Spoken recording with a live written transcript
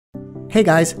Hey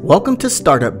guys, welcome to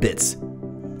Startup Bits.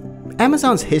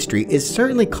 Amazon's history is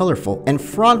certainly colorful and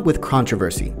fraught with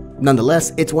controversy.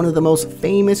 Nonetheless, it's one of the most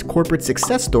famous corporate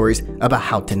success stories about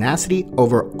how tenacity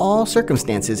over all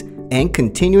circumstances and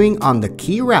continuing on the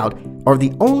key route are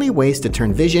the only ways to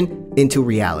turn vision into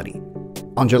reality.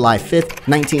 On July 5th,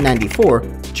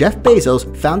 1994, Jeff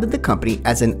Bezos founded the company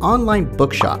as an online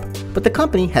bookshop, but the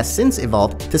company has since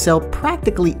evolved to sell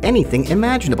practically anything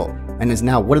imaginable and is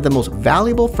now one of the most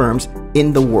valuable firms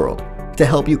in the world. To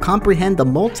help you comprehend the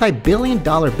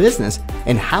multi-billion-dollar business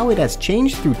and how it has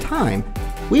changed through time,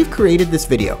 we've created this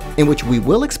video in which we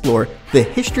will explore the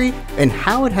history and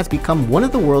how it has become one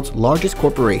of the world's largest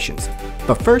corporations.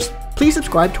 But first, please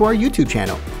subscribe to our YouTube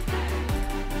channel.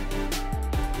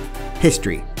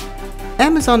 History.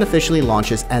 Amazon officially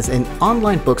launches as an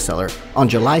online bookseller on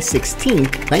July 16,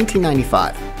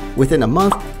 1995. Within a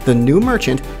month, the new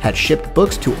merchant had shipped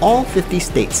books to all 50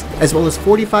 states, as well as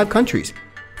 45 countries.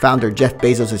 Founder Jeff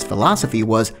Bezos' philosophy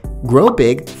was grow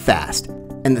big, fast,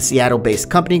 and the Seattle-based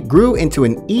company grew into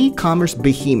an e-commerce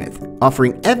behemoth,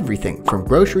 offering everything from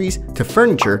groceries to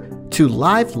furniture to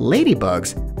live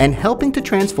ladybugs and helping to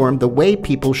transform the way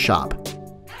people shop.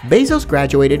 Bezos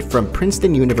graduated from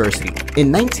Princeton University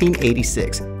in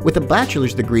 1986 with a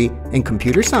bachelor's degree in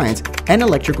computer science and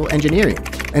electrical engineering,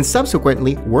 and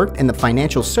subsequently worked in the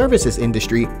financial services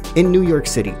industry in New York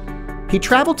City. He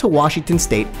traveled to Washington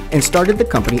State and started the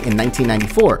company in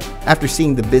 1994 after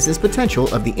seeing the business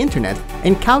potential of the internet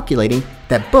and calculating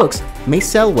that books may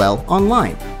sell well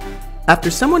online.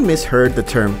 After someone misheard the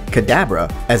term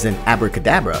cadabra as in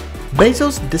abracadabra,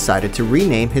 Bezos decided to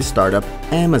rename his startup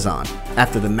Amazon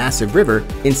after the massive river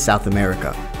in South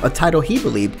America, a title he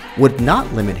believed would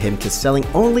not limit him to selling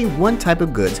only one type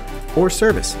of goods or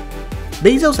service.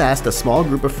 Bezos asked a small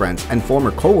group of friends and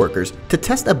former co-workers to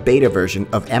test a beta version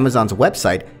of Amazon's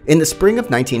website in the spring of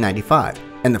 1995,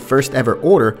 and the first ever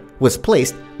order was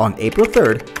placed on April 3,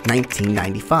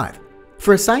 1995,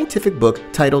 for a scientific book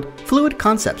titled Fluid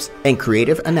Concepts and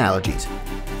Creative Analogies.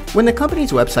 When the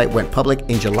company's website went public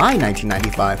in July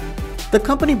 1995, the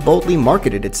company boldly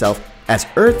marketed itself as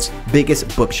Earth's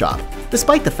biggest bookshop,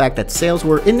 despite the fact that sales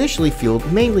were initially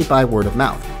fueled mainly by word of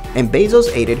mouth, and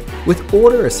Bezos aided with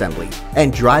order assembly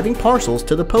and driving parcels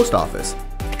to the post office.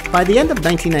 By the end of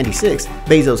 1996,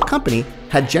 Bezos' company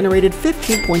had generated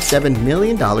 $15.7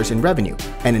 million in revenue,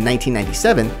 and in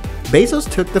 1997, Bezos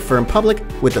took the firm public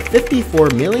with a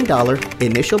 $54 million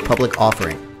initial public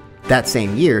offering. That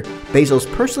same year, Bezos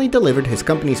personally delivered his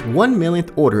company's 1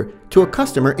 millionth order to a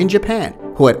customer in Japan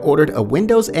who had ordered a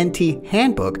Windows NT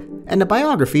handbook and a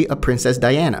biography of Princess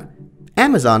Diana.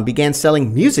 Amazon began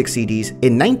selling music CDs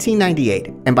in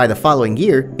 1998, and by the following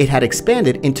year, it had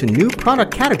expanded into new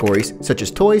product categories such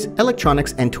as toys,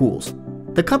 electronics, and tools.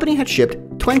 The company had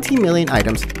shipped 20 million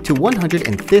items to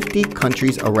 150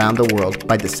 countries around the world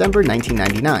by December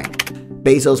 1999.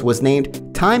 Bezos was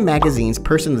named Time Magazine's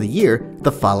Person of the Year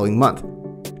the following month.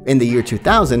 In the year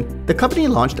 2000, the company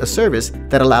launched a service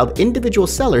that allowed individual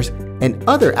sellers and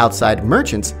other outside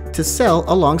merchants to sell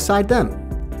alongside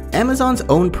them. Amazon's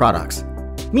own products.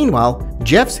 Meanwhile,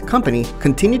 Jeff's company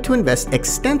continued to invest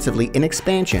extensively in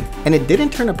expansion, and it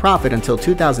didn't turn a profit until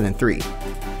 2003.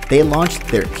 They launched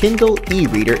their Kindle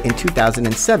e-reader in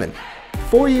 2007.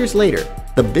 4 years later,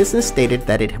 the business stated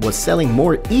that it was selling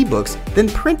more e-books than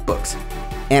print books.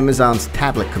 Amazon's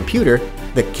tablet computer,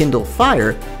 the Kindle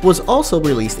Fire, was also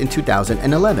released in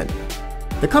 2011.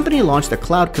 The company launched a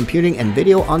cloud computing and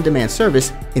video on-demand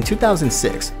service in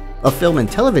 2006, a film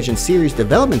and television series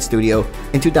development studio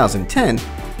in 2010,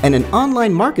 and an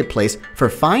online marketplace for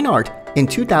fine art in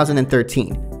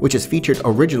 2013, which has featured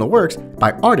original works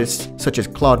by artists such as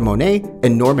Claude Monet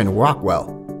and Norman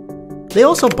Rockwell. They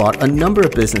also bought a number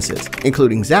of businesses,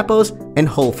 including Zappos and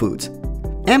Whole Foods.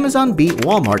 Amazon beat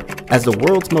Walmart as the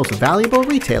world's most valuable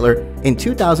retailer in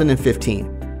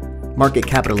 2015. Market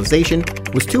capitalization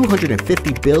was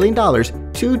 $250 billion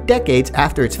 2 decades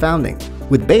after its founding,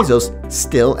 with Bezos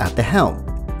still at the helm.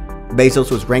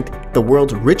 Bezos was ranked the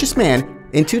world's richest man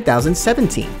in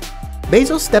 2017.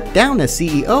 Bezos stepped down as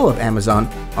CEO of Amazon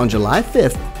on July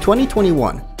 5,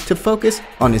 2021, to focus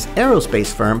on his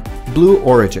aerospace firm, Blue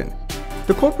Origin.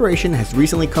 The corporation has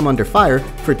recently come under fire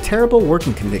for terrible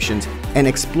working conditions and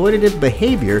exploitative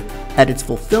behavior at its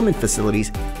fulfillment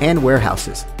facilities and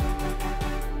warehouses.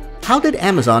 How did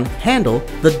Amazon handle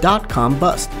the dot-com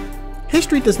bust?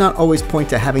 History does not always point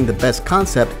to having the best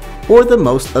concept or the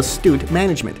most astute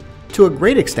management. To a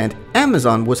great extent,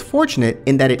 Amazon was fortunate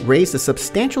in that it raised a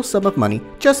substantial sum of money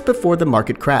just before the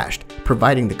market crashed,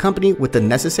 providing the company with the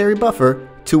necessary buffer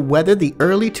to weather the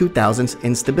early 2000s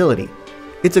instability.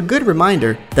 It's a good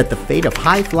reminder that the fate of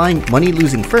high-flying,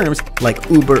 money-losing firms like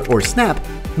Uber or Snap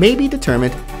may be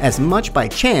determined as much by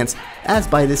chance as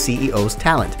by the CEO's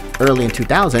talent. Early in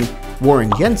 2000,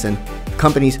 Warren Jensen,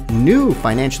 company's new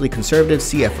financially conservative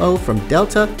CFO from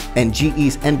Delta and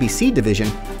GE's NBC division,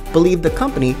 believed the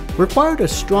company required a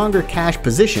stronger cash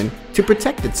position to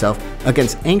protect itself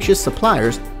against anxious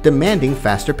suppliers demanding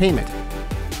faster payment.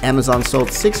 Amazon sold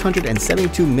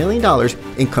 $672 million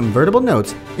in convertible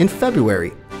notes in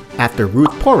February, after Ruth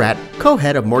Porat,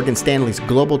 co-head of Morgan Stanley's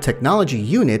global technology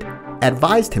unit,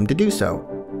 advised him to do so.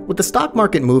 With the stock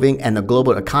market moving and the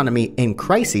global economy in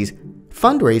crises,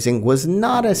 fundraising was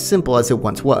not as simple as it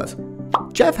once was.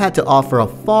 Jeff had to offer a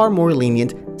far more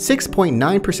lenient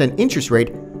 6.9% interest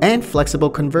rate and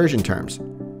flexible conversion terms.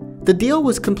 The deal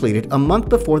was completed a month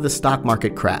before the stock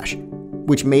market crash,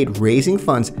 which made raising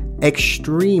funds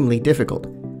extremely difficult.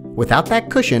 Without that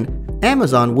cushion,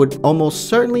 Amazon would almost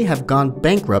certainly have gone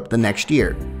bankrupt the next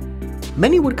year.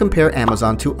 Many would compare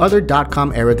Amazon to other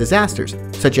dot-com era disasters,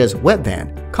 such as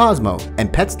Webvan, Cosmo,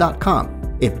 and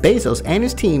Pets.com, if Bezos and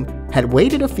his team had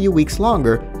waited a few weeks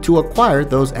longer to acquire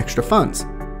those extra funds.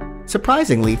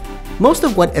 Surprisingly, most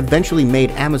of what eventually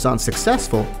made Amazon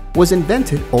successful was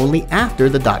invented only after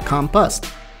the dot-com bust.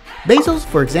 Bezos,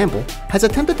 for example, has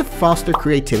attempted to foster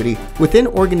creativity within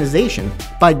organization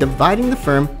by dividing the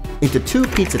firm into two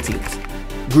pizza teams,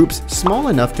 groups small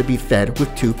enough to be fed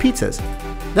with two pizzas,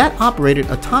 that operated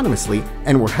autonomously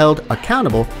and were held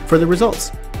accountable for the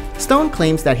results. Stone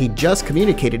claims that he just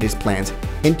communicated his plans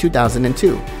in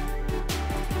 2002.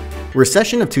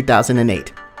 Recession of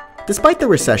 2008. Despite the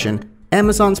recession,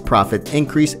 Amazon's profit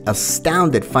increase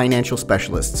astounded financial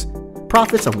specialists.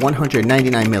 Profits of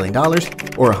 $199 million,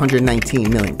 or 119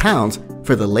 million pounds,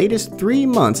 for the latest 3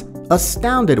 months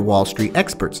astounded Wall Street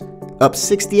experts, up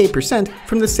 68%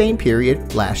 from the same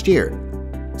period last year.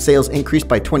 Sales increased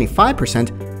by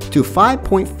 25% to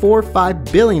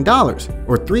 $5.45 billion,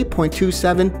 or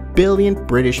 3.27 billion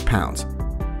British pounds.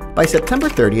 By September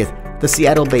 30th, the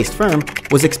Seattle-based firm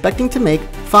was expecting to make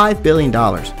 $5 billion.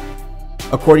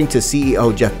 According to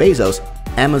CEO Jeff Bezos,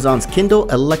 Amazon's Kindle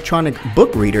electronic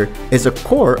book reader is a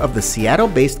core of the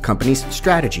Seattle-based company's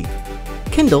strategy.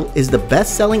 Kindle is the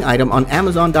best-selling item on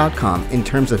Amazon.com in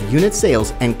terms of unit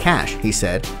sales and cash, he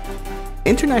said.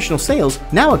 International sales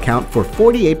now account for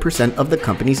 48% of the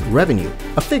company's revenue,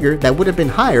 a figure that would have been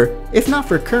higher if not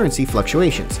for currency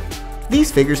fluctuations.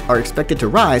 These figures are expected to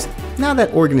rise now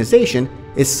that organization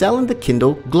is selling the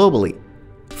Kindle globally.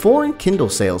 Foreign Kindle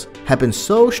sales have been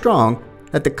so strong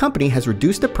that the company has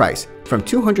reduced the price from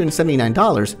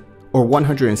 $279 or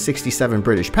 167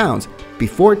 British pounds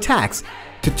before tax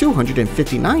to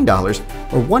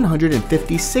 $259 or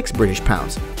 156 British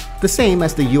pounds, the same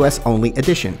as the US-only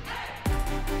edition.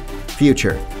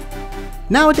 Future.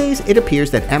 Nowadays, it appears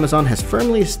that Amazon has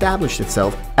firmly established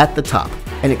itself at the top,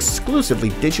 and exclusively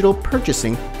digital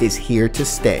purchasing is here to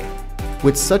stay.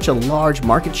 With such a large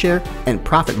market share and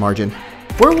profit margin,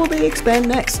 where will they expand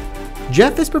next?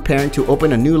 Jeff is preparing to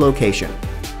open a new location.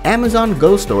 Amazon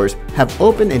Go stores have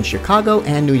opened in Chicago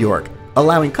and New York,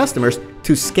 allowing customers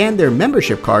to scan their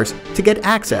membership cards to get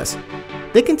access.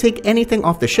 They can take anything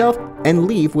off the shelf and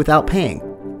leave without paying.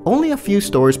 Only a few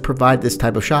stores provide this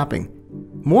type of shopping.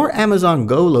 More Amazon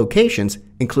Go locations,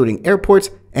 including airports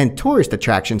and tourist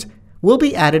attractions, will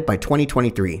be added by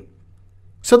 2023.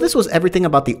 So this was everything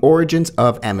about the origins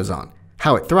of Amazon,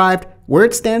 how it thrived, where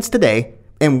it stands today,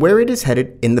 and where it is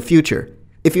headed in the future.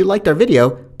 If you liked our video,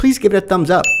 please give it a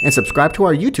thumbs up and subscribe to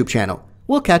our YouTube channel.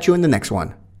 We'll catch you in the next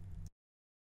one.